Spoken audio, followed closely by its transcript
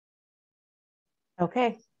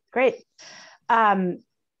Okay, great. Um,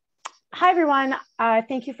 Hi, everyone.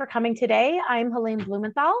 Thank you for coming today. I'm Helene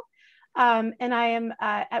Blumenthal, and I am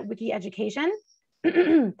at Wiki Education.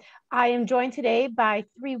 I am joined today by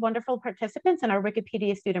three wonderful participants in our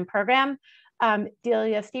Wikipedia student program.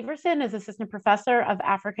 Delia Steverson is Assistant Professor of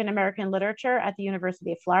African American Literature at the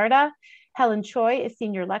University of Florida. Helen Choi is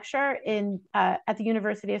Senior Lecturer at the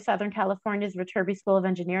University of Southern California's Viterbi School of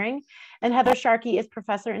Engineering. And Heather Sharkey is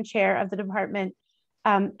Professor and Chair of the Department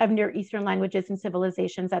of Near Eastern Languages and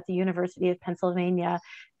Civilizations at the University of Pennsylvania.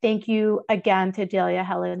 Thank you again to Delia,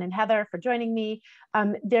 Helen, and Heather for joining me.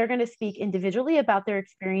 They're going to speak individually about their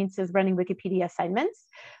experiences running Wikipedia assignments.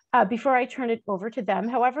 Before I turn it over to them,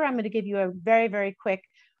 however, I'm going to give you a very, very quick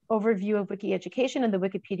overview of Wiki Education and the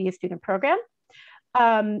Wikipedia student program.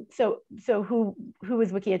 So who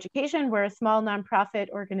is Wiki Education? We're a small nonprofit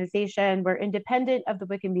organization. We're independent of the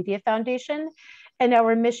Wikimedia Foundation. And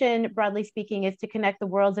our mission, broadly speaking, is to connect the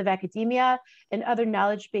worlds of academia and other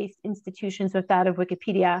knowledge-based institutions with that of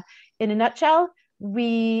Wikipedia. In a nutshell,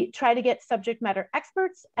 we try to get subject matter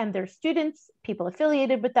experts and their students, people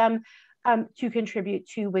affiliated with them, to contribute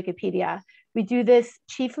to Wikipedia. We do this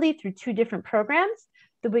chiefly through two different programs: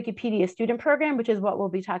 the Wikipedia student program, which is what we'll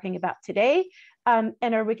be talking about today, and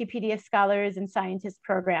our Wikipedia Scholars and Scientists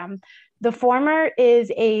program. The former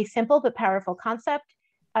is a simple but powerful concept.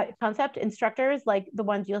 Instructors, like the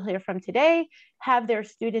ones you'll hear from today, have their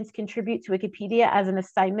students contribute to Wikipedia as an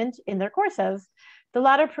assignment in their courses. The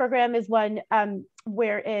latter program is one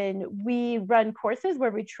wherein we run courses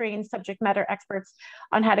where we train subject matter experts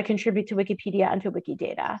on how to contribute to Wikipedia and to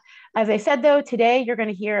Wikidata. As I said, though, today you're going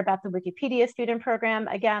to hear about the Wikipedia student program.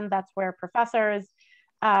 Again, that's where professors,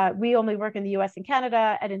 we only work in the US and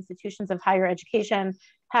Canada, at institutions of higher education,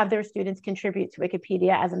 have their students contribute to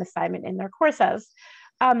Wikipedia as an assignment in their courses.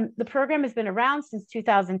 The program has been around since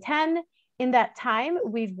 2010. In that time,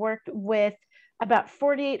 we've worked with about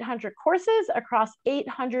 4,800 courses across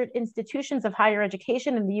 800 institutions of higher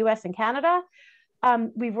education in the US and Canada.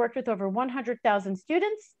 We've worked with over 100,000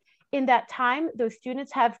 students. In that time, those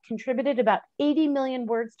students have contributed about 80 million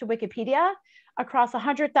words to Wikipedia across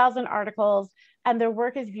 100,000 articles, and their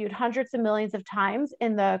work is viewed hundreds of millions of times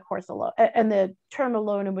in the course alone, in the term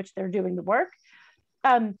alone in which they're doing the work.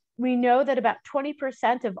 We know that about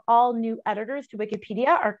 20% of all new editors to Wikipedia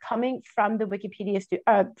are coming from the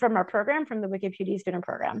from our program, from the Wikipedia student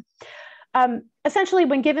program. Essentially,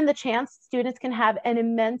 when given the chance, students can have an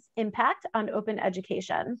immense impact on open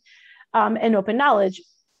education and open knowledge.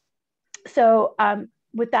 So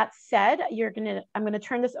with that said, I'm gonna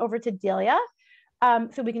turn this over to Delia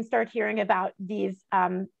so we can start hearing about these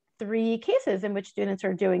three cases in which students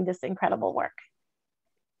are doing this incredible work.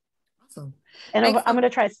 Awesome. And I'm going to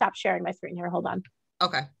try to stop sharing my screen here. Hold on.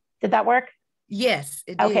 Okay. Did that work? Yes,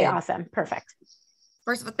 it did. Okay, awesome. Perfect.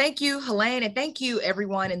 First of all, thank you, Helene, and thank you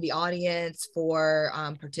everyone in the audience for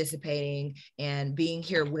participating and being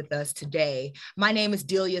here with us today. My name is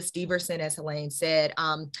Delia Steverson, as Helene said.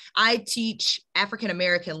 I teach African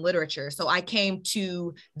American literature, so I came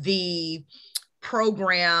to the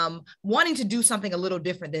program wanting to do something a little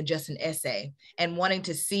different than just an essay, and wanting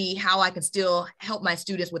to see how I can still help my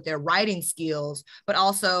students with their writing skills, but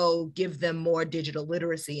also give them more digital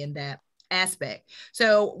literacy in that aspect.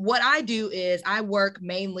 So what I do is I work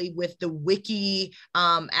mainly with the Wiki,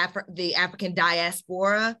 the African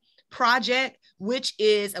Diaspora Project, which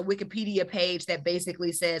is a Wikipedia page that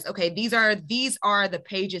basically says, okay, these are the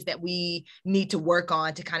pages that we need to work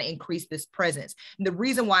on to kind of increase this presence. And the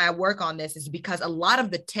reason why I work on this is because a lot of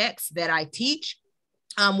the texts that I teach,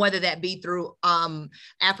 whether that be through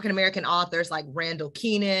African-American authors like Randall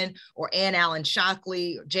Keenan or Anne Allen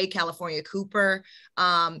Shockley or J. California Cooper,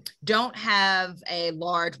 don't have a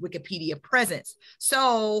large Wikipedia presence.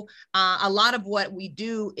 So a lot of what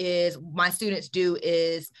my students do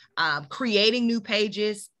is creating new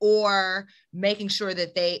pages or making sure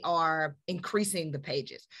that they are increasing the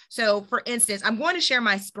pages. So for instance, I'm going to share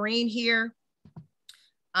my screen here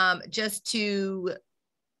just to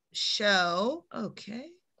show. Okay,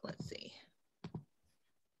 let's see.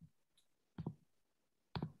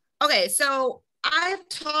 Okay, so I've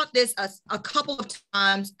taught this a couple of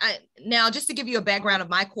times. Now, just to give you a background of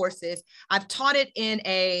my courses, I've taught it in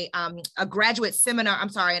an undergraduate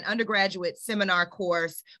seminar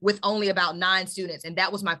course with only about 9 students, and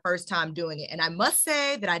that was my first time doing it. And I must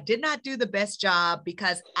say that I did not do the best job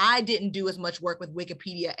because I didn't do as much work with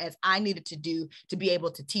Wikipedia as I needed to do to be able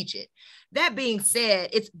to teach it. That being said,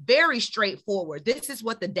 it's very straightforward. This is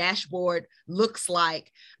what the dashboard looks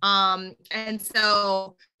like. And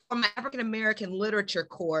so for my African American literature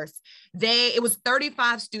course, it was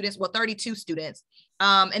 35 students, well, 32 students.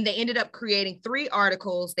 And they ended up creating 3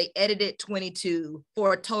 articles. They edited 22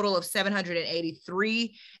 for a total of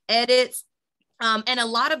 783 edits. And a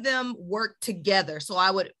lot of them work together. So I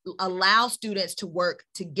would allow students to work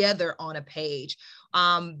together on a page.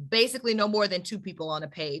 Basically no more than 2 people on a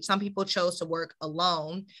page. Some people chose to work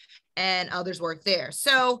alone and others work there.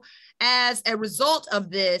 So as a result of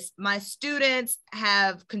this, my students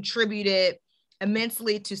have contributed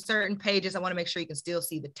immensely to certain pages. I want to make sure you can still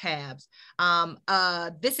see the tabs.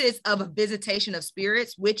 This is of a visitation of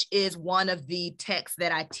spirits, which is one of the texts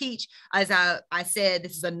that I teach. As I said,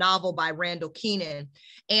 this is a novel by Randall Keenan.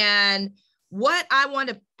 And what I want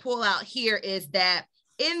to pull out here is that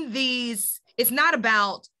in these, it's not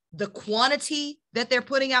about the quantity that they're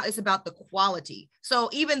putting out, it's about the quality. So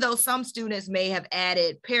even though some students may have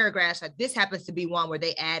added paragraphs, like this happens to be one where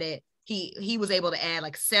they added, he was able to add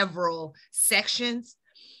like several sections,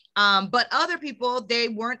 but other people, they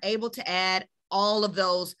weren't able to add all of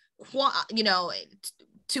those,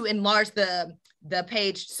 to enlarge the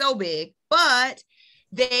page so big, but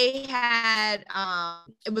they had,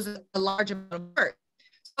 it was a large amount of work.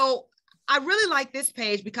 So I really like this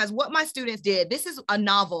page because what my students did, this is a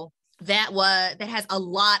novel that has a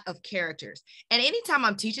lot of characters. And anytime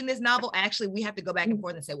I'm teaching this novel, actually, we have to go back and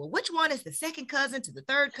forth and say, well, which one is the second cousin to the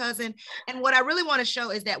third cousin? And what I really want to show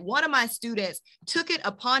is that one of my students took it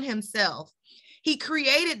upon himself. He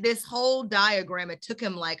created this whole diagram. It took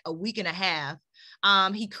him like a week and a half.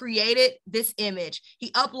 He created this image. He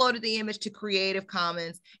uploaded the image to Creative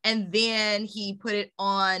Commons, and then he put it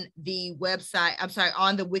on the website,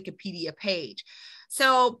 on the Wikipedia page.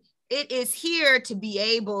 So it is here to be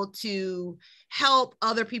able to help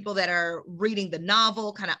other people that are reading the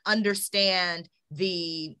novel kind of understand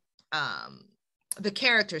the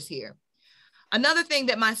characters here. Another thing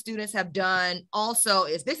that my students have done also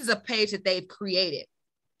is, this is a page that they've created.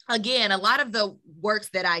 Again, a lot of the works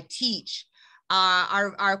that I teach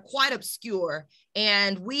are quite obscure.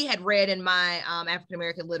 And we had read in my African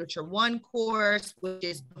American Literature 1 course, which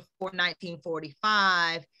is before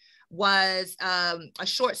 1945, was a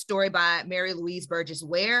short story by Mary Louise Burgess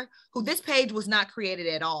Ware, who this page was not created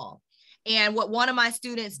at all. And what one of my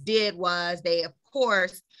students did was they, of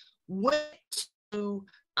course, went to,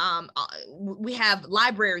 we have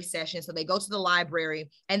library sessions. So they go to the library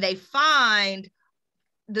and they find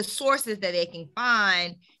the sources that they can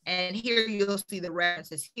find. And here you'll see the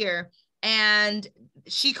references here. And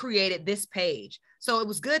she created this page. So it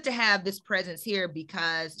was good to have this presence here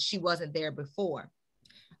because she wasn't there before.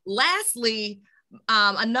 Lastly,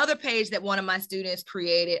 another page that one of my students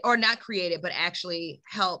created, or not created, but actually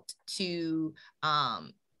helped to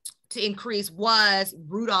increase, was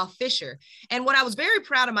Rudolph Fisher. And what I was very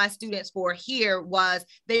proud of my students for here was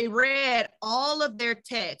they read all of their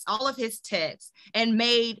texts, all of his texts, and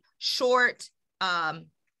made short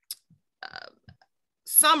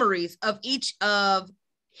summaries of each of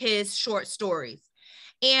his short stories.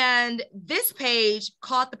 And this page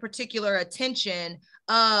caught the particular attention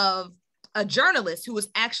of a journalist who was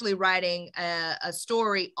actually writing a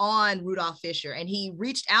story on Rudolph Fisher. And he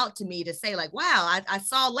reached out to me to say, like, wow, I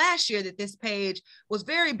saw last year that this page was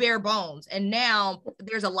very bare bones, and now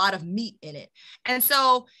there's a lot of meat in it. And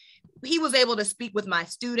so he was able to speak with my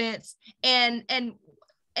students, and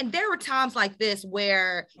there were times like this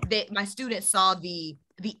where my students saw the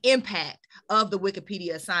impact of the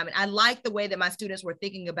Wikipedia assignment. I like the way that my students were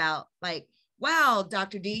thinking about, like, wow,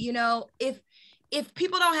 Dr. D, you know, if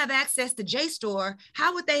people don't have access to JSTOR,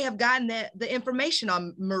 how would they have gotten the information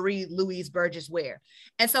on Marie Louise Burgess Ware?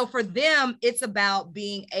 And so for them, it's about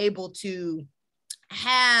being able to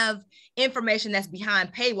have information that's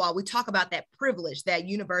behind paywall. We talk about that privilege, that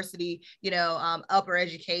university, upper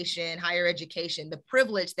education, higher education, the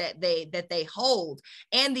privilege that they hold,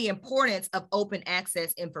 and the importance of open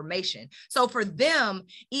access information. So for them,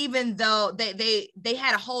 even though they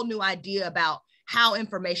had a whole new idea about how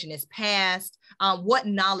information is passed, what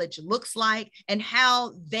knowledge looks like, and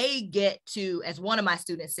how they get to, as one of my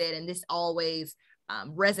students said, and this always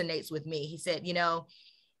resonates with me, he said,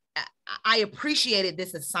 I appreciated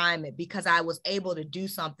this assignment because I was able to do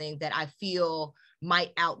something that I feel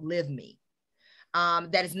might outlive me.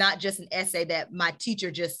 That is not just an essay that my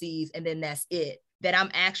teacher just sees and then that's it, that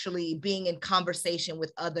I'm actually being in conversation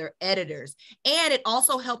with other editors. And it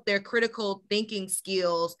also helped their critical thinking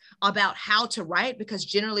skills about how to write, because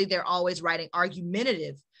generally they're always writing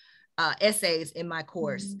argumentative essays in my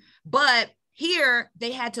course. Mm-hmm. But here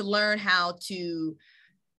they had to learn how to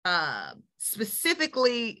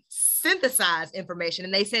specifically synthesize information.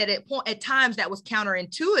 And they said at times that was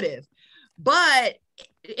counterintuitive, but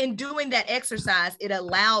in doing that exercise, it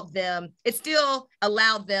still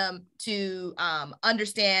allowed them to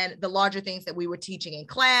understand the larger things that we were teaching in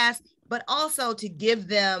class, but also to give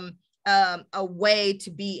them a way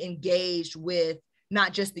to be engaged with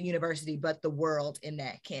not just the university, but the world in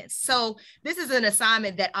that sense. So this is an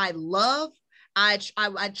assignment that I love. I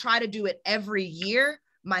try to do it every year.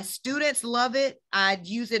 My students love it. I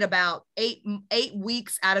use it about eight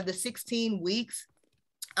weeks out of the 16 weeks.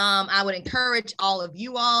 I would encourage all of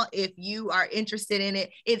you all, if you are interested in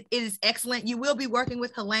it, it is excellent. You will be working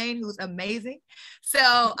with Helene, who's amazing.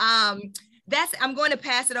 So I'm going to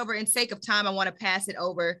pass it over. In sake of time, I want to pass it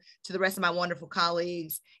over to the rest of my wonderful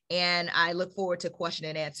colleagues, and I look forward to question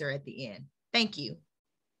and answer at the end. Thank you.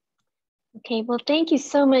 Okay, well, thank you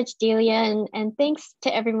so much, Delia, and thanks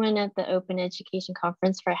to everyone at the Open Education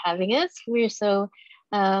Conference for having us. We're so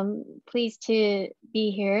pleased to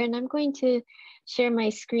be here, and I'm going to share my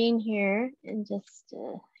screen here and just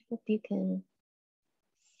hope you can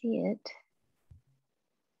see it.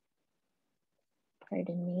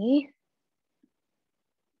 Pardon me.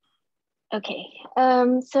 Okay,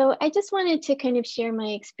 so I just wanted to kind of share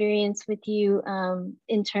my experience with you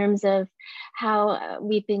in terms of how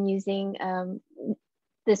we've been using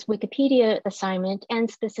this Wikipedia assignment, and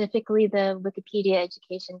specifically the Wikipedia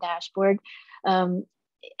education dashboard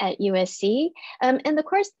at USC. And the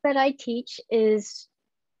course that I teach is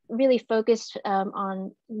really focused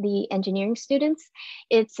on the engineering students.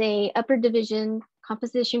 It's a upper division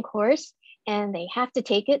composition course, and they have to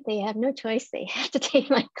take it. They have no choice. They have to take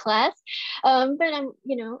my class. But I'm,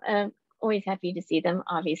 always happy to see them,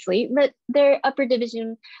 obviously. But they're upper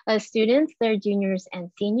division students. They're juniors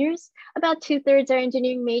and seniors. About 2/3 are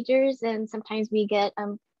engineering majors, and sometimes we get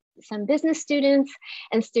some business students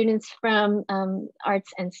and students from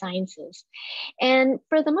arts and sciences. And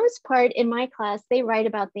for the most part, in my class, they write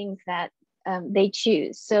about things that they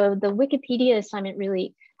choose. So the Wikipedia assignment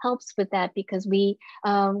really helps with that, because we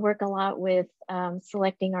work a lot with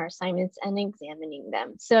selecting our assignments and examining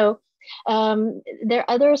them. So their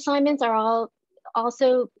other assignments are all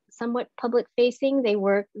also somewhat public facing. They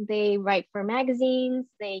write for magazines,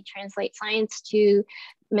 they translate science to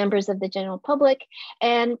members of the general public.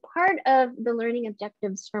 And part of the learning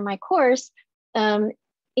objectives for my course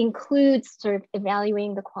includes sort of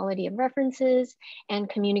evaluating the quality of references and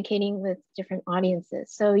communicating with different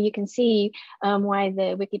audiences. So you can see why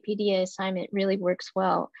the Wikipedia assignment really works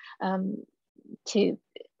well to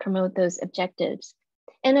promote those objectives.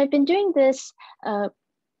 And I've been doing this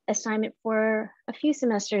assignment for a few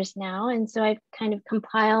semesters now. And so I've kind of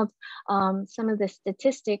compiled some of the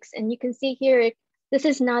statistics, and you can see here, this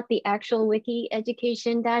is not the actual Wiki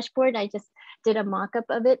education dashboard. I just did a mock-up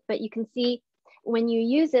of it, but you can see when you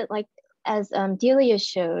use it, like as Delia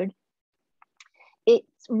showed,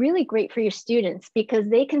 it's really great for your students, because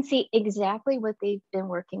they can see exactly what they've been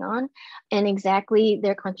working on and exactly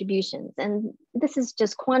their contributions. And this is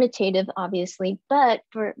just quantitative, obviously, but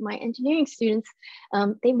for my engineering students,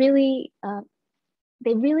 they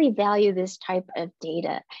really value this type of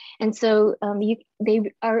data. And so they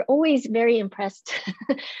are always very impressed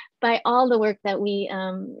by all the work that we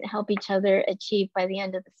help each other achieve by the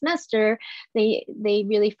end of the semester. They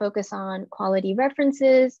really focus on quality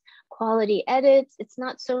references, quality edits. It's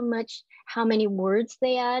not so much how many words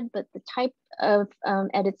they add, but the type of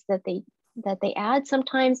edits that they add.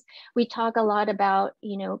 Sometimes we talk a lot about,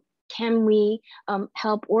 can we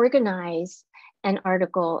help organize an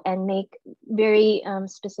article and make very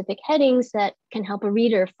specific headings that can help a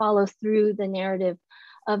reader follow through the narrative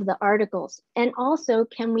of the articles. And also,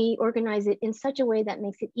 can we organize it in such a way that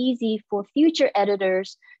makes it easy for future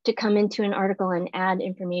editors to come into an article and add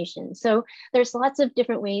information? So there's lots of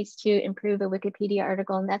different ways to improve a Wikipedia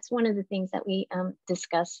article, and that's one of the things that we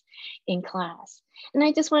discuss in class. And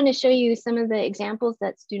I just want to show you some of the examples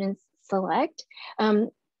that students select.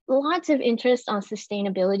 Lots of interest on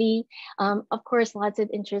sustainability. Of course, lots of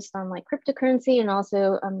interest on like cryptocurrency and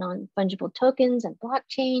also non-fungible tokens and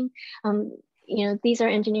blockchain. These are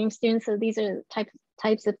engineering students, so these are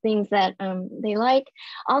types of things that they like.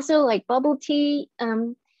 Also, like bubble tea.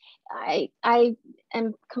 I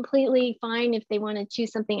am completely fine if they want to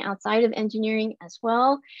choose something outside of engineering as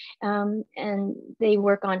well. And they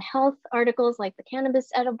work on health articles like the cannabis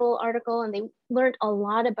edible article, and they learned a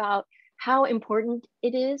lot about how important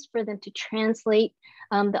it is for them to translate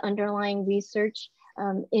the underlying research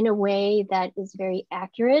in a way that is very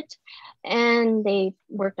accurate. And they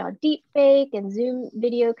worked on deepfake and Zoom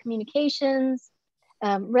video communications,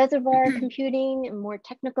 reservoir computing, and more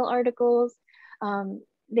technical articles.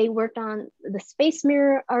 They worked on the space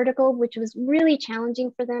mirror article, which was really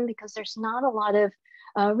challenging for them because there's not a lot of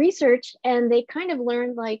research, and they kind of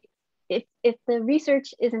learned like if the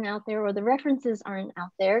research isn't out there or the references aren't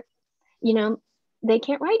out there, you know, they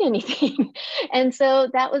can't write anything. And so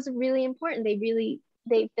that was really important.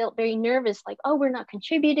 They felt very nervous, like, oh, we're not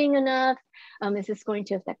contributing enough. Is this going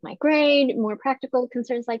to affect my grade? More practical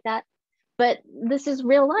concerns like that. But this is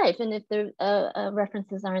real life. And if the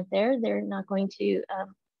references aren't there, they're not going to,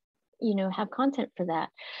 you know, have content for that.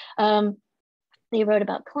 They wrote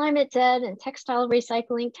about climate debt and textile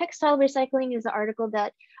recycling. Textile recycling is an article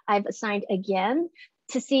that I've assigned again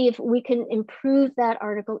to see if we can improve that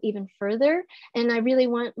article even further. And I really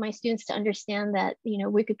want my students to understand that, you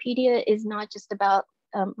know, Wikipedia is not just about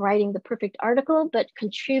writing the perfect article, but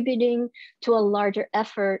contributing to a larger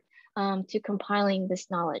effort to compiling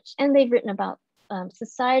this knowledge. And they've written about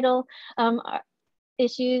societal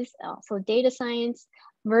issues, also data science,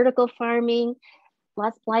 vertical farming.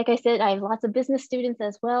 Like I said, I have lots of business students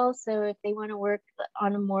as well. So if they want to work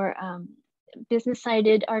on a more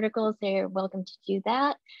business-sided articles, they're welcome to do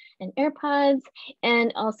that, and AirPods,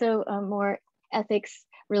 and also more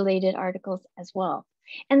ethics-related articles as well.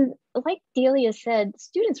 And like Delia said,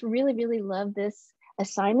 students really, really love this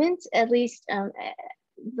assignment, at least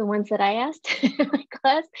the ones that I asked in my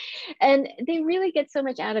class, and they really get so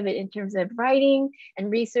much out of it in terms of writing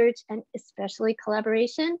and research, and especially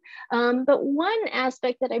collaboration. But one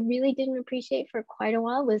aspect that I really didn't appreciate for quite a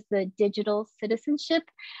while was the digital citizenship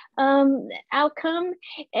outcome.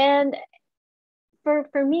 And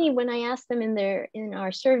for me, when I asked them in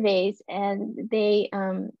our surveys, and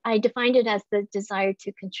I defined it as the desire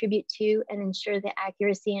to contribute to and ensure the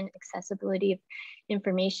accuracy and accessibility of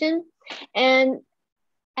information. And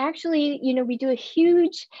actually, you know, we do a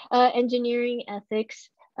huge engineering ethics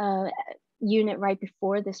unit right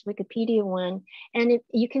before this Wikipedia one. And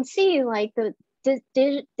you can see like the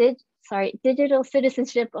digital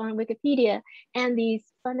citizenship on Wikipedia and these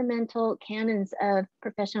fundamental canons of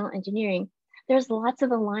professional engineering. There's lots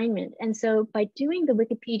of alignment. And so by doing the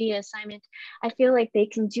Wikipedia assignment, I feel like they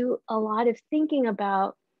can do a lot of thinking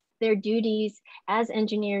about their duties as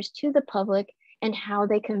engineers to the public, and how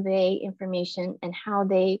they convey information, and how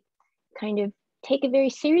they kind of take it very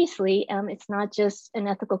seriously. It's not just an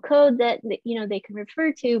ethical code that, you know, they can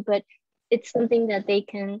refer to, but it's something that they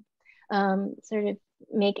can sort of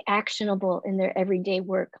make actionable in their everyday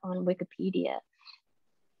work on Wikipedia.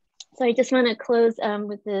 So I just want to close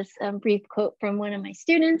with this brief quote from one of my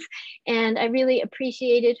students. And I really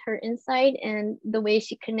appreciated her insight and the way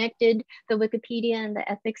she connected the Wikipedia and the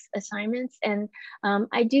ethics assignments. And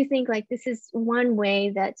I do think like this is one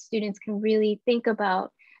way that students can really think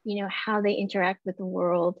about, you know, how they interact with the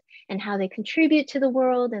world and how they contribute to the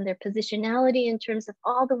world, and their positionality in terms of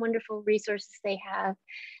all the wonderful resources they have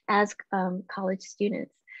as college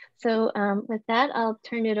students. So with that, I'll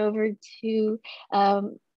turn it over to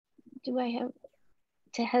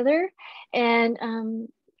to Heather, and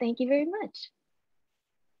thank you very much.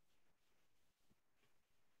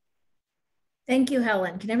 Thank you,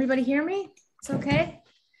 Helen. Can everybody hear me? It's okay?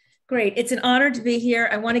 Great. It's an honor to be here.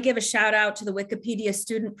 I want to give a shout out to the Wikipedia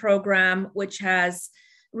student program, which has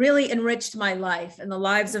really enriched my life and the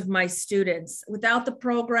lives of my students. Without the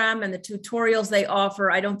program and the tutorials they offer,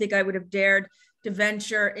 I don't think I would have dared to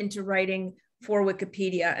venture into writing for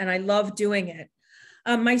Wikipedia, and I love doing it.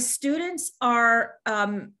 My students are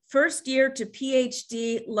first year to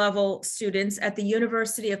PhD level students at the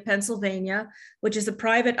University of Pennsylvania, which is a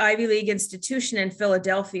private Ivy League institution in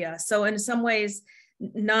Philadelphia. So in some ways,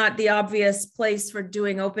 not the obvious place for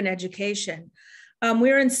doing open education.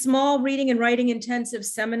 We're in small reading and writing intensive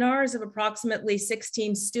seminars of approximately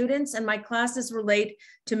 16 students, and my classes relate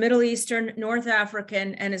to Middle Eastern, North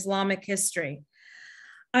African, and Islamic history.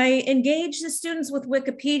 I engage the students with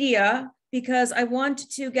Wikipedia because I want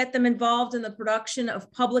to get them involved in the production of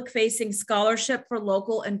public-facing scholarship for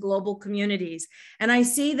local and global communities. And I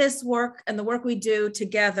see this work and the work we do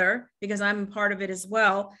together, because I'm part of it as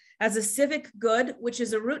well, as a civic good, which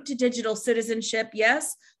is a route to digital citizenship,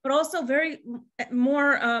 yes, but also very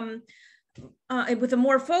more, with a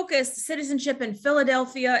more focused citizenship in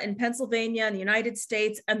Philadelphia, in Pennsylvania, in the United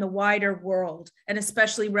States, and the wider world, and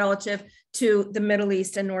especially relative to the Middle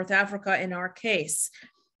East and North Africa in our case.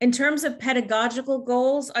 In terms of pedagogical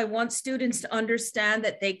goals, I want students to understand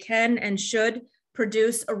that they can and should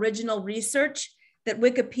produce original research, that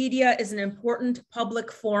Wikipedia is an important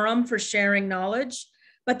public forum for sharing knowledge,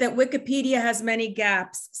 but that Wikipedia has many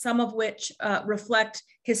gaps, some of which reflect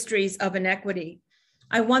histories of inequity.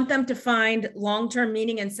 I want them to find long-term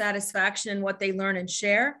meaning and satisfaction in what they learn and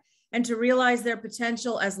share, and to realize their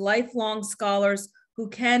potential as lifelong scholars who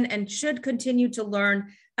can and should continue to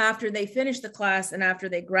learn after they finish the class and after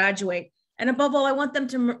they graduate. And above all, I want them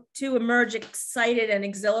to emerge excited and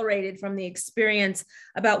exhilarated from the experience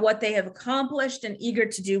about what they have accomplished and eager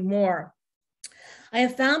to do more. I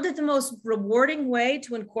have found that the most rewarding way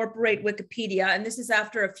to incorporate Wikipedia, and this is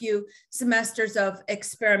after a few semesters of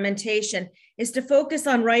experimentation, is to focus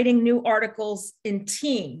on writing new articles in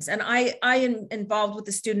teams. And I am involved with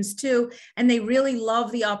the students too, and they really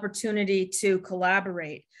love the opportunity to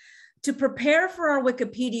collaborate. To prepare for our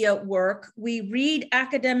Wikipedia work, we read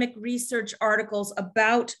academic research articles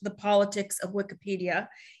about the politics of Wikipedia,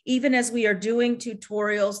 even as we are doing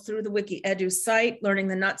tutorials through the WikiEdu site, learning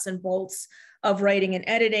the nuts and bolts of writing and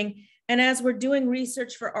editing, and as we're doing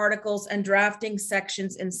research for articles and drafting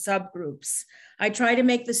sections in subgroups. I try to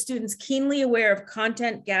make the students keenly aware of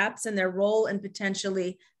content gaps and their role in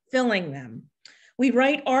potentially filling them. We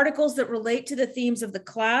write articles that relate to the themes of the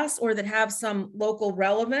class or that have some local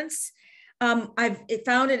relevance. I've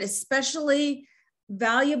found it especially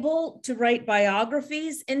valuable to write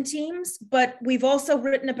biographies in teams, but we've also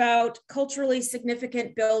written about culturally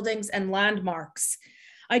significant buildings and landmarks.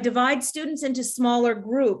 I divide students into smaller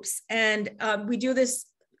groups, and we do this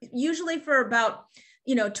usually for about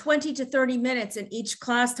 20 to 30 minutes in each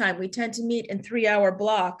class time. We tend to meet in 3-hour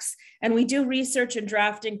blocks, and we do research and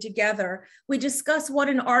drafting together. We discuss what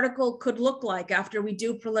an article could look like after we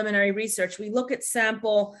do preliminary research. We look at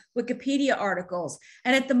sample Wikipedia articles.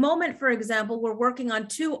 And at the moment, for example, we're working on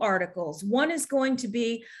 2 articles. One is going to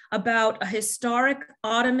be about a historic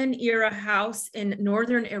Ottoman era house in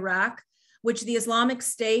northern Iraq, which the Islamic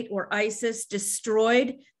State or ISIS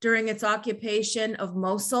destroyed during its occupation of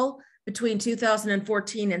Mosul between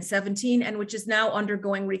 2014 and 17, and which is now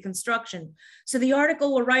undergoing reconstruction. So the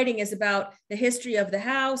article we're writing is about the history of the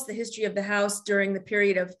house during the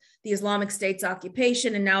period of the Islamic State's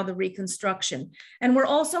occupation, and now the reconstruction. And we're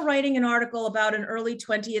also writing an article about an early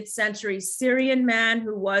 20th century Syrian man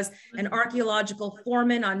who was an archaeological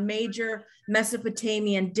foreman on major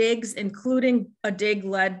Mesopotamian digs, including a dig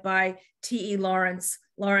led by T.E. Lawrence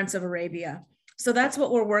of Arabia. So that's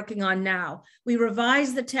what we're working on now. We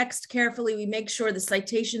revise the text carefully. We make sure the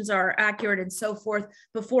citations are accurate and so forth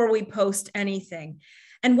before we post anything.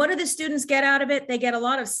 And what do the students get out of it? They get a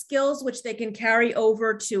lot of skills which they can carry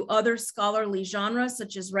over to other scholarly genres,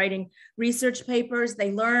 such as writing research papers.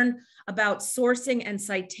 They learn about sourcing and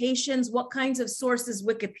citations, what kinds of sources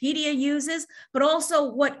Wikipedia uses, but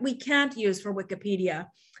also what we can't use for Wikipedia,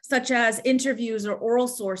 such as interviews or oral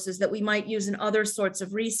sources that we might use in other sorts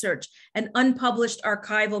of research, and unpublished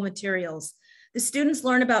archival materials. The students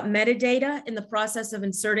learn about metadata in the process of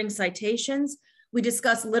inserting citations. We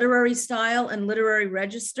discuss literary style and literary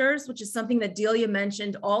registers, which is something that Delia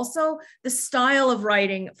mentioned also, the style of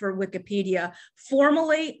writing for Wikipedia,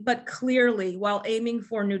 formally but clearly while aiming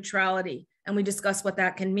for neutrality. And we discuss what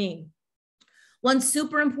that can mean. One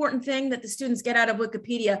super important thing that the students get out of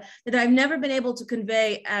Wikipedia that I've never been able to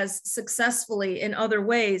convey as successfully in other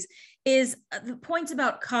ways is the points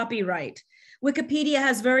about copyright. Wikipedia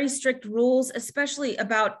has very strict rules, especially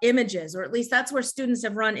about images, or at least that's where students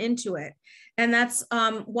have run into it. And that's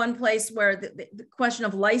one place where the question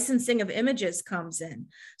of licensing of images comes in.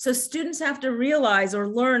 So students have to realize or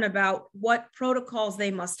learn about what protocols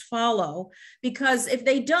they must follow, because if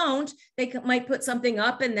they don't, they might put something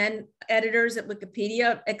up and then editors at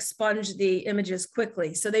Wikipedia expunge the images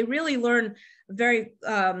quickly. So they really learn very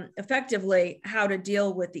effectively how to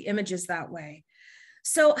deal with the images that way.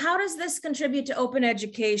 So how does this contribute to open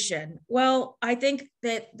education? Well, I think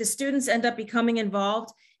that the students end up becoming involved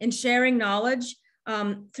in sharing knowledge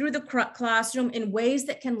through the classroom in ways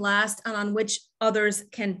that can last and on which others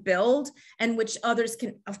can build and which others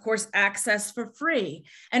can, of course, access for free.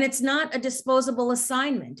 And it's not a disposable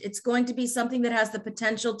assignment. It's going to be something that has the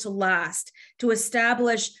potential to last, to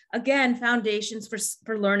establish, again, foundations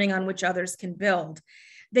for learning on which others can build.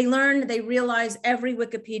 They learn, they realize every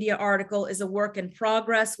Wikipedia article is a work in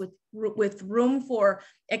progress with room for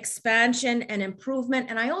expansion and improvement.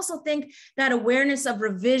 And I also think that awareness of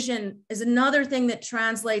revision is another thing that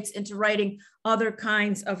translates into writing other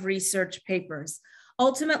kinds of research papers.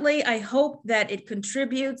 Ultimately, I hope that it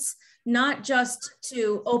contributes not just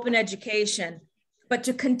to open education, but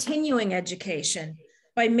to continuing education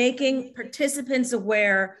by making participants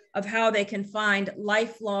aware of how they can find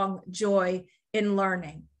lifelong joy in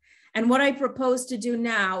learning. And what I propose to do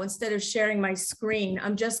now, instead of sharing my screen,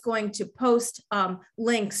 I'm just going to post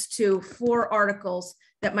links to 4 articles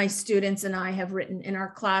that my students and I have written in our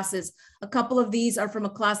classes. A couple of these are from a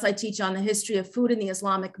class I teach on the history of food in the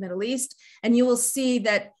Islamic Middle East. And you will see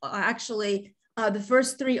that actually the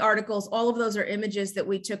first 3 articles, all of those are images that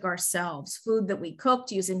we took ourselves, food that we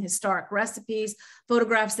cooked using historic recipes,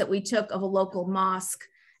 photographs that we took of a local mosque,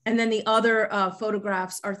 And then the other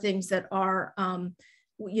photographs are things that are,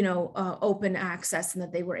 open access and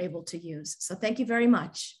that they were able to use. So thank you very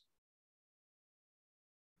much.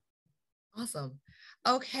 Awesome.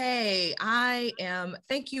 Okay,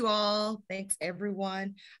 thank you all. Thanks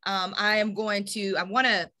everyone. I want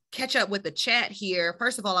to catch up with the chat here.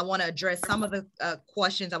 First of all, I want to address some of the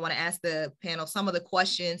questions. I want to ask the panel some of the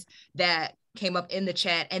questions that came up in the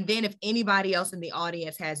chat. And then if anybody else in the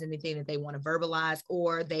audience has anything that they want to verbalize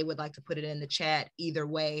or they would like to put it in the chat, either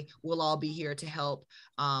way, we'll all be here to help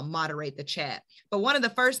moderate the chat. But one of the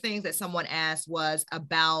first things that someone asked was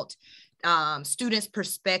about students'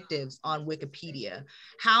 perspectives on Wikipedia.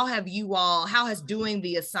 How has doing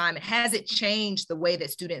the assignment, has it changed the way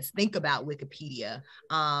that students think about Wikipedia?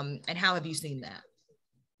 And how have you seen that?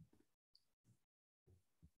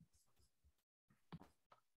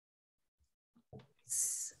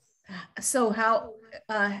 So how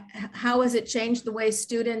has it changed the way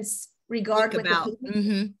students regard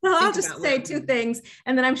Wikipedia? Well, I'll just say two things,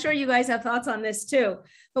 and then I'm sure you guys have thoughts on this too.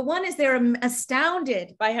 But one is they're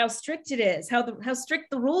astounded by how strict it is, how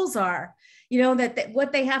strict the rules are, that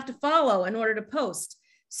what they have to follow in order to post.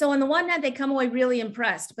 So on the one hand, they come away really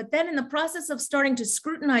impressed, but then in the process of starting to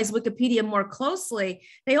scrutinize Wikipedia more closely,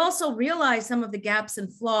 they also realize some of the gaps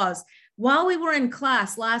and flaws. While we were in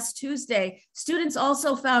class last Tuesday, students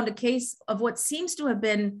also found a case of what seems to have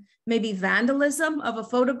been maybe vandalism of a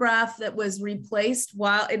photograph that was replaced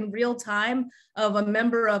while in real time of a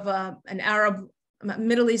member of an Arab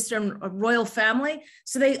Middle Eastern royal family.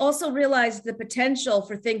 So they also realized the potential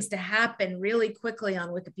for things to happen really quickly on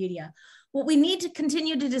Wikipedia. What we need to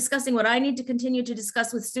continue to discussing, what I need to continue to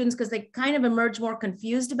discuss with students, because they kind of emerge more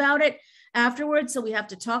confused about it afterwards, so we have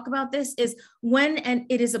to talk about this, is when and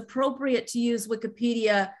it is appropriate to use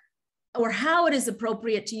Wikipedia, or how it is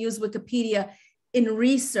appropriate to use Wikipedia in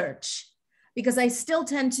research. Because I still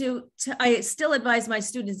I still advise my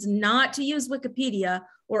students not to use Wikipedia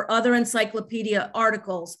or other encyclopedia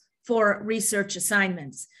articles for research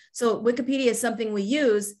assignments. So Wikipedia is something we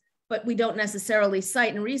use, but we don't necessarily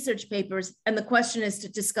cite in research papers. And the question is to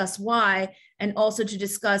discuss why, and also to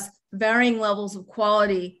discuss varying levels of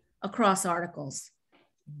quality across articles.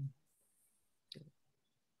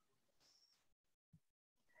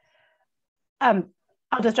 I'll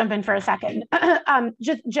just jump in for a second.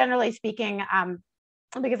 Just generally speaking,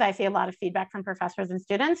 because I see a lot of feedback from professors and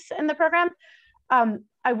students in the program,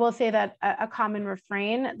 I will say that a common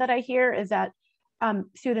refrain that I hear is that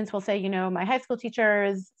students will say, my high school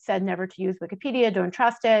teachers said never to use Wikipedia, don't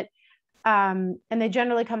trust it. And they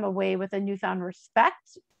generally come away with a newfound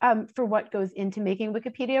respect for what goes into making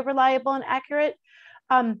Wikipedia reliable and accurate.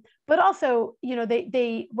 But also,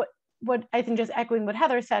 what I think, just echoing what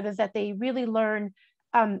Heather said, is that they really learn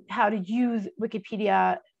how to use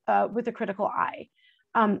Wikipedia with a critical eye.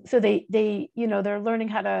 So they're learning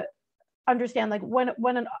how to understand, like,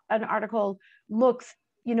 when an article looks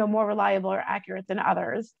more reliable or accurate than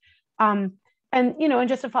others. And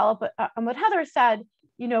just to follow up on what Heather said,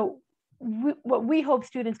 what we hope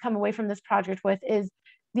students come away from this project with is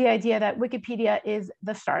the idea that Wikipedia is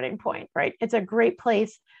the starting point, right? It's a great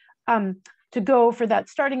place to go for that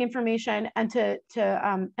starting information and to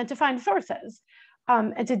find sources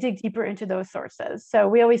and to dig deeper into those sources. So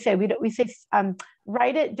we always say, we say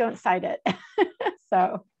write it, don't cite it.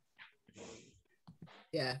 So.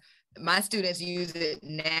 Yeah, my students use it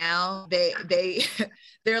now.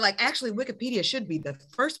 They're like, actually, Wikipedia should be the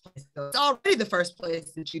first place. It's already the first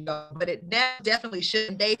place that you go, but it definitely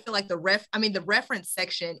shouldn't. They feel like the reference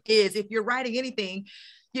section is, if you're writing anything,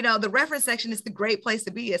 the reference section is the great place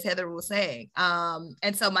to be, as Heather was saying.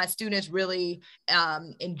 And so my students really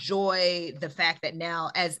enjoy the fact that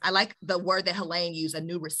now, as I like the word that Helene used, a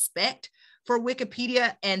new respect for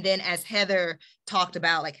Wikipedia. And then as Heather talked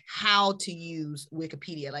about, like, how to use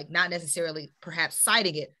Wikipedia, like not necessarily perhaps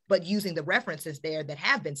citing it, but using the references there that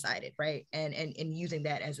have been cited, right? And using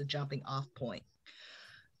that as a jumping off point.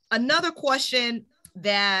 Another question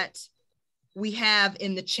that we have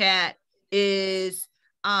in the chat is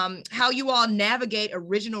how you all navigate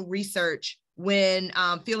original research when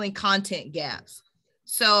filling content gaps.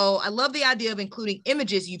 So I love the idea of including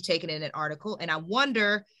images you've taken in an article, and I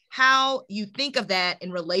wonder how you think of that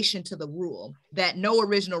in relation to the rule that no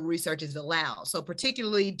original research is allowed. So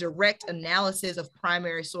particularly direct analysis of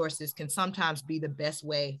primary sources can sometimes be the best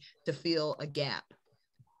way to fill a gap.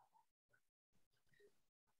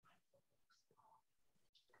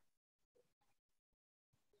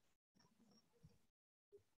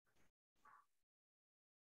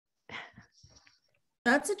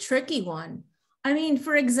 That's a tricky one. I mean,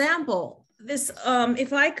 for example, this,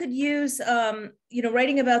 if I could use,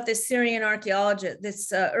 writing about this Syrian archaeologist,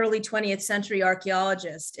 this early 20th century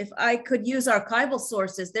archaeologist, if I could use archival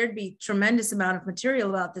sources, there'd be tremendous amount of material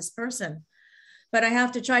about this person. But I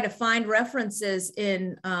have to try to find references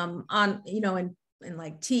in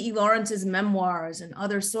like T.E. Lawrence's memoirs and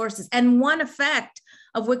other sources. And one effect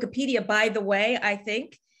of Wikipedia, by the way, I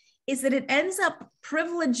think, is that it ends up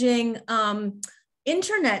privileging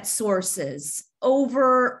internet sources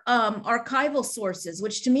over archival sources,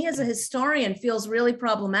 which to me as a historian feels really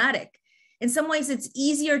problematic. In some ways, it's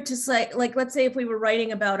easier to say, like, let's say if we were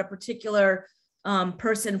writing about a particular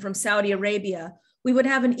person from Saudi Arabia, we would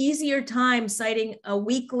have an easier time citing a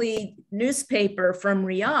weekly newspaper from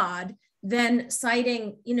Riyadh than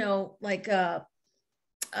citing, like a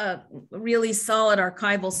really solid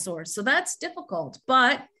archival source. So that's difficult,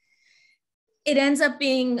 but it ends up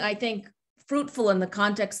being, I think, fruitful in the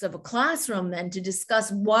context of a classroom then to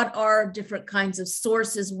discuss what are different kinds of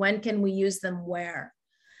sources, when can we use them, where.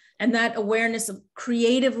 And that awareness of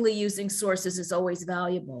creatively using sources is always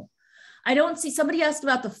valuable. I don't see, somebody asked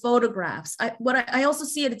about the photographs. I also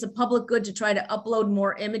see it's a public good to try to upload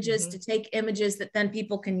more images, to take images that then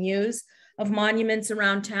people can use of monuments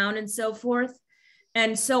around town and so forth.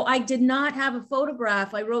 And so I did not have a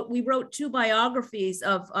photograph. We wrote 2 biographies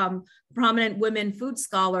of prominent women food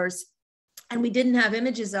scholars, and we didn't have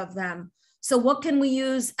images of them. So what can we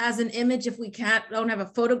use as an image if we don't have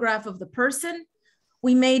a photograph of the person?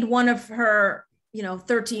 We made one of her,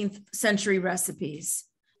 13th century recipes,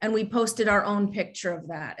 and we posted our own picture of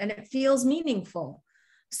that, and it feels meaningful.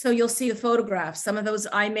 So you'll see the photographs. Some of those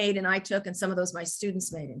I made and I took, and some of those my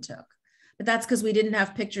students made and took. But that's because we didn't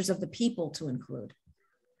have pictures of the people to include.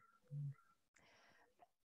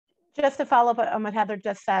 Just to follow up on what Heather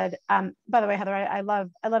just said, by the way, Heather, I love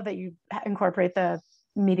that you incorporate the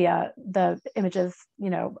media, the images,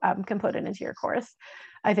 component into your course.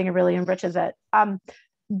 I think it really enriches it.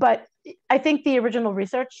 But I think the original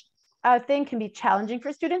research thing can be challenging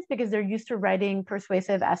for students because they're used to writing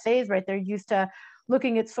persuasive essays, right? They're used to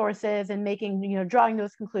looking at sources and making, drawing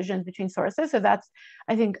those conclusions between sources. So that's,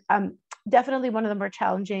 I think, definitely one of the more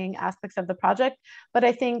challenging aspects of the project. But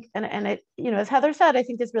I think, and it, as Heather said, I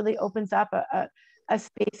think this really opens up a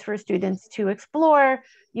space for students to explore,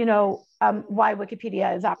 why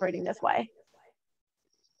Wikipedia is operating this way.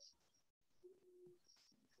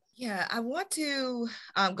 Yeah, I want to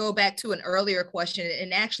go back to an earlier question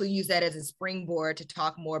and actually use that as a springboard to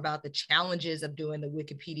talk more about the challenges of doing the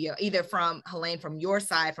Wikipedia, either from Helene, from your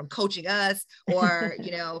side, from coaching us, or,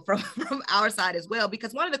 from our side as well.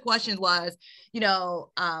 Because one of the questions was,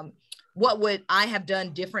 what would I have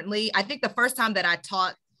done differently? I think the first time that I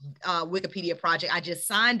taught Wikipedia project, I just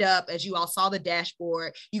signed up. As you all saw the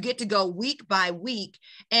dashboard, you get to go week by week.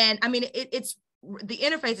 And I mean, it's the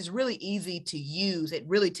interface is really easy to use. It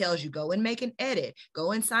really tells you, go and make an edit,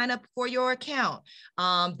 go and sign up for your account.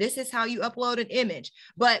 This is how you upload an image.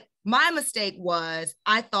 But my mistake was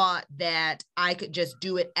I thought that I could just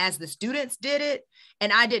do it as the students did it,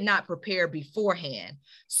 and I did not prepare beforehand.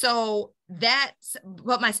 So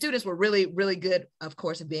but my students were really, really good, of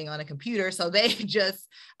course, at being on a computer. So they just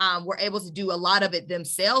were able to do a lot of it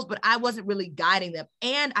themselves, but I wasn't really guiding them.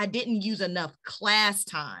 And I didn't use enough class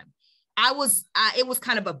time. It was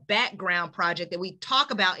kind of a background project that we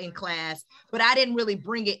talk about in class, but I didn't really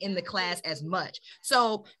bring it in the class as much.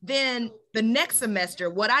 So then the next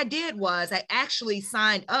semester, what I did was I actually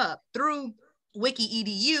signed up through Wiki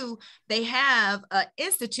EDU. They have an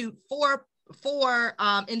institute for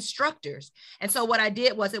instructors. And so what I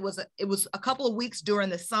did was it was a couple of weeks during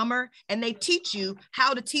the summer, and they teach you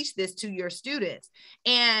how to teach this to your students.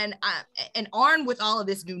 And armed with all of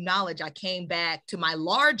this new knowledge, I came back to my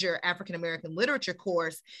larger African-American literature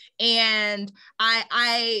course, and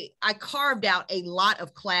I carved out a lot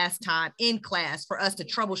of class time in class for us to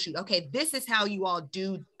troubleshoot. Okay, this is how you all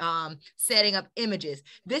do setting up images.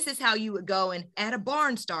 This is how you would go and add a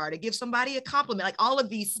barn star to give somebody a compliment. Like all of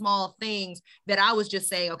these small things that I was just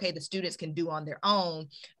saying, okay, the students can do on their own.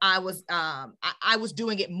 I was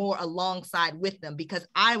doing it more alongside with them because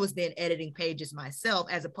I was then editing pages myself,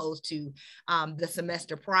 as opposed to the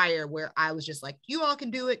semester prior where I was just like, you all can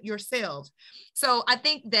do it yourselves. So I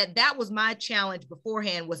think that was my challenge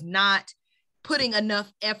beforehand, was not putting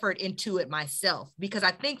enough effort into it myself, because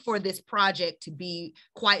I think for this project to be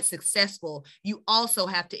quite successful, you also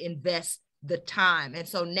have to invest the time. And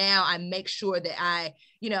so now I make sure that I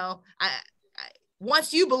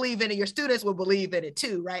once you believe in it, your students will believe in it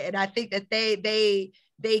too, right? And I think that they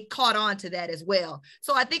caught on to that as well.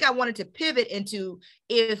 So I think I wanted to pivot into,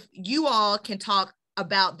 if you all can talk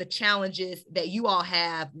about the challenges that you all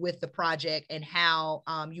have with the project and how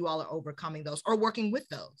you all are overcoming those or working with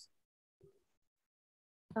those.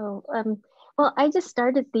 Oh, well, I just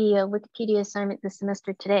started the Wikipedia assignment this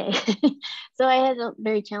semester today. So I had a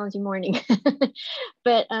very challenging morning.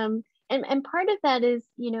 But, and part of that is,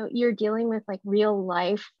 you know, you're dealing with like real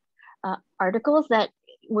life articles that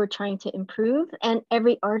we're trying to improve, and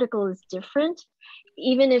every article is different,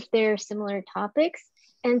 even if they're similar topics.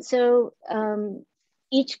 And so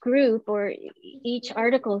each group or each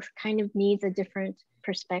article kind of needs a different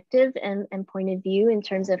perspective and point of view in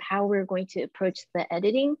terms of how we're going to approach the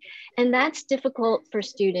editing. And that's difficult for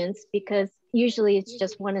students because usually it's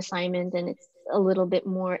just one assignment and it's a little bit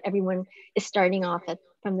more, everyone is starting off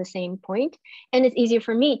from the same point. And it's easier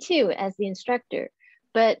for me too, as the instructor.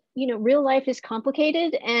 But, you know, real life is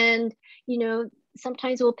complicated, and, you know,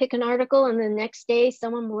 sometimes we'll pick an article and the next day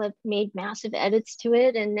someone will have made massive edits to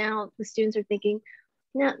it. And now the students are thinking,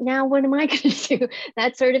 now what am I going to do?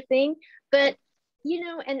 That sort of thing. But, you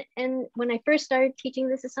know, and when I first started teaching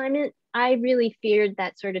this assignment, I really feared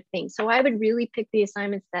that sort of thing. So I would really pick the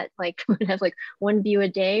assignments that like would have like one view a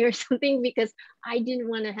day or something, because I didn't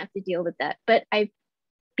want to have to deal with that. But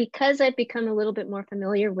because I've become a little bit more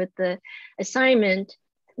familiar with the assignment,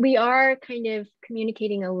 we are kind of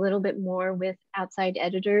communicating a little bit more with outside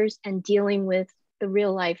editors and dealing with the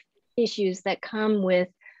real life issues that come with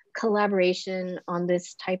collaboration on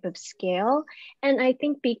this type of scale. And I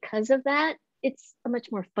think because of that, it's a much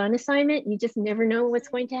more fun assignment. You just never know what's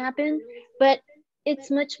going to happen, but it's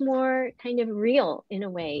much more kind of real in a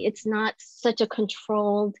way. It's not such a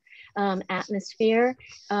controlled atmosphere.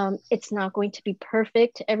 It's not going to be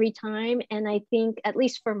perfect every time. And I think, at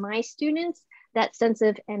least for my students, that sense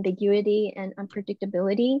of ambiguity and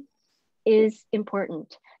unpredictability is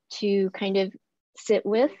important to kind of sit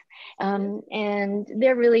with. And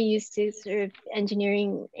they're really used to sort of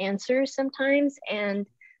engineering answers sometimes, and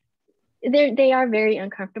they are very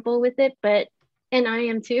uncomfortable with it, and I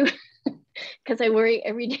am too, because I worry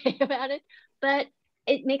every day about it, but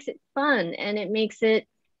it makes it fun, and it makes it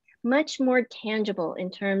much more tangible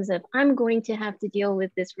in terms of, I'm going to have to deal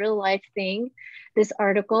with this real life thing, this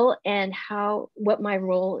article, and what my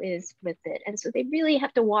role is with it. And so they really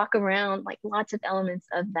have to walk around like lots of elements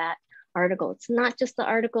of that article. It's not just the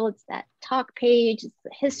article, it's that talk page, it's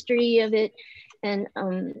the history of it, and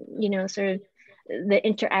you know, sort of the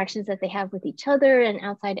interactions that they have with each other and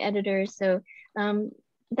outside editors. So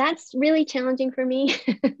that's really challenging for me,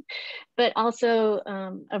 but also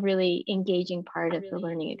a really engaging part of the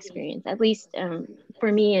learning experience, at least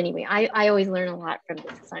for me anyway. I always learn a lot from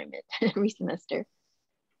this assignment every semester.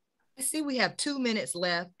 I see we have 2 minutes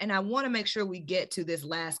left, and I want to make sure we get to this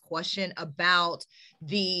last question about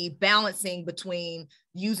the balancing between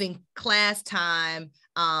using class time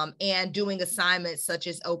and doing assignments such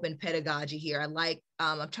as open pedagogy here.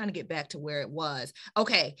 I'm trying to get back to where it was.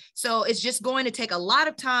 Okay, so it's just going to take a lot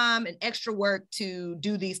of time and extra work to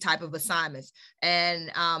do these type of assignments. And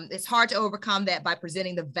it's hard to overcome that by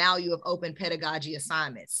presenting the value of open pedagogy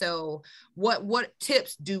assignments. So what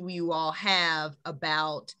tips do you all have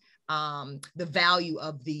about the value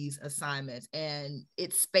of these assignments and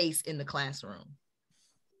its space in the classroom?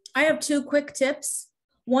 I have 2 quick tips.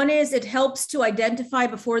 One is, it helps to identify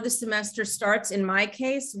before the semester starts, in my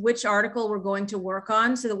case, which article we're going to work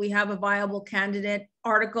on, so that we have a viable candidate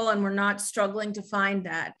article and we're not struggling to find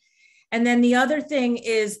that. And then the other thing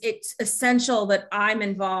is, it's essential that I'm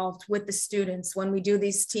involved with the students when we do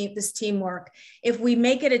this teamwork. If we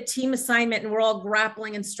make it a team assignment and we're all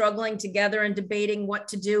grappling and struggling together and debating what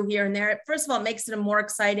to do here and there, first of all, it makes it a more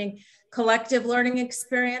exciting collective learning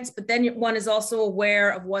experience, but then one is also aware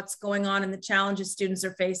of what's going on and the challenges students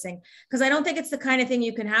are facing. Because I don't think it's the kind of thing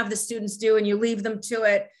you can have the students do and you leave them to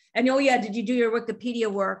it and, oh yeah, did you do your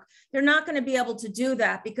Wikipedia work? They're not going to be able to do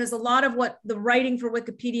that, because a lot of what the writing for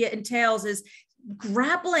Wikipedia entails is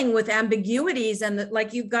grappling with ambiguities and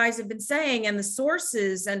like you guys have been saying, and the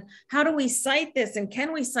sources, and how do we cite this, and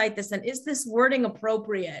can we cite this, and is this wording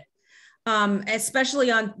appropriate?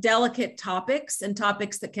 Especially on delicate topics and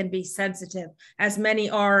topics that can be sensitive, as many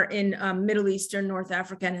are in Middle Eastern, North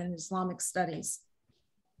African, and Islamic studies.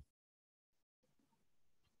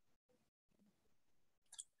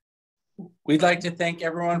 We'd like to thank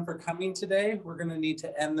everyone for coming today. We're going to need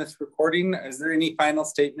to end this recording. Is there any final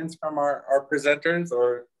statements from our presenters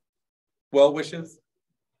or well wishes?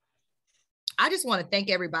 I just want to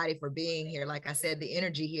thank everybody for being here. Like I said, the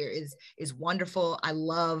energy here is wonderful. I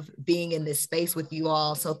love being in this space with you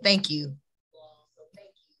all. So thank you.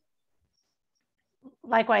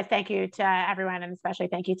 Likewise, thank you to everyone, and especially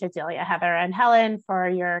thank you to Delia, Heather, and Helen for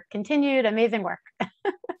your continued amazing work.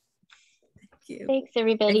 Thanks,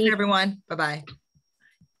 everybody. Thanks, everyone. Bye-bye.